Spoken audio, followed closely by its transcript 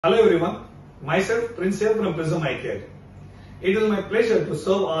Hello everyone, myself Prince here from Prism Eye Care. It is my pleasure to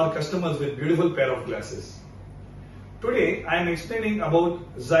serve our customers with beautiful pair of glasses. Today I am explaining about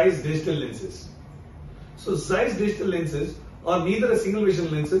Zeiss Digital lenses. So Zeiss Digital lenses are neither a single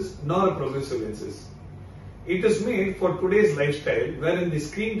vision lenses nor a progressive lenses. It is made for today's lifestyle wherein the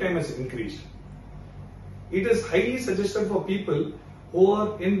screen time has increased. It is highly suggested for people who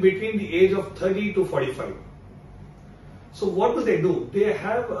are in between the age of 30 to 45. So what do? They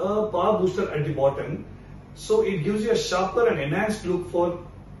have a power booster at the bottom, so it gives you a sharper and enhanced look for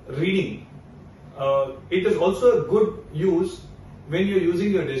reading. It is also a good use when you're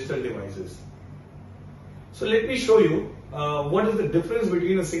using your digital devices. So let me show you what is the difference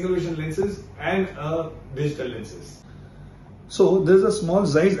between a single vision lenses and digital lenses. So there's a small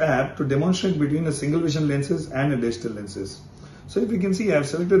Zeiss app to demonstrate between a single vision lenses and a digital lenses. So if you can see, I have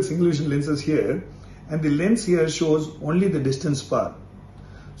selected single vision lenses here. And the lens here shows only the distance power.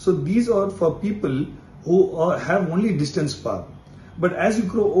 So these are for people who have only distance power. But as you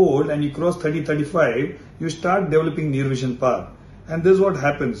grow old and you cross 30-35, you start developing near vision power. And this is what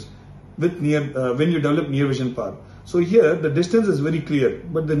happens with when you develop near vision power. So here the distance is very clear,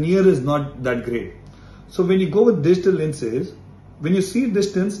 but the near is not that great. So when you go with digital lenses, when you see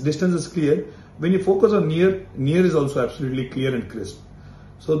distance is clear. When you focus on near is also absolutely clear and crisp.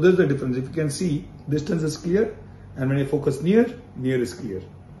 So there's the difference. If you can see, distance is clear, and when you focus near is clear.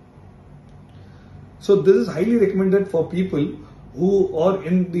 So this is highly recommended for people who are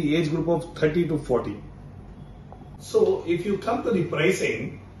in the age group of 30 to 40. So if you come to the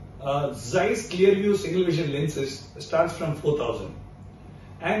pricing, Zeiss Clearview single vision lenses starts from 4,000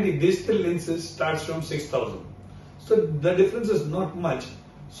 and the digital lenses starts from 6,000. So the difference is not much.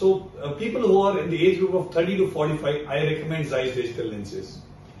 So people who are in the age group of 30 to 45, I recommend Zeiss Digital lenses.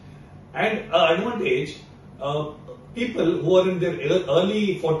 And advantage, people who are in their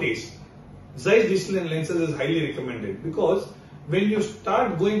early 40s, Zeiss Digital lenses is highly recommended, because when you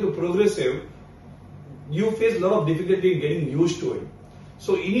start going to progressive, you face a lot of difficulty in getting used to it.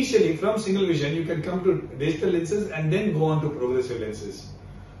 So initially from single vision, you can come to digital lenses and then go on to progressive lenses.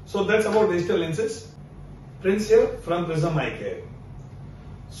 So that's about digital lenses. Prince here from Prism Eye Care.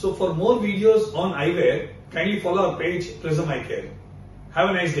 So for more videos on eyewear, kindly follow our page Prism Eye Care. Have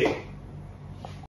a nice day.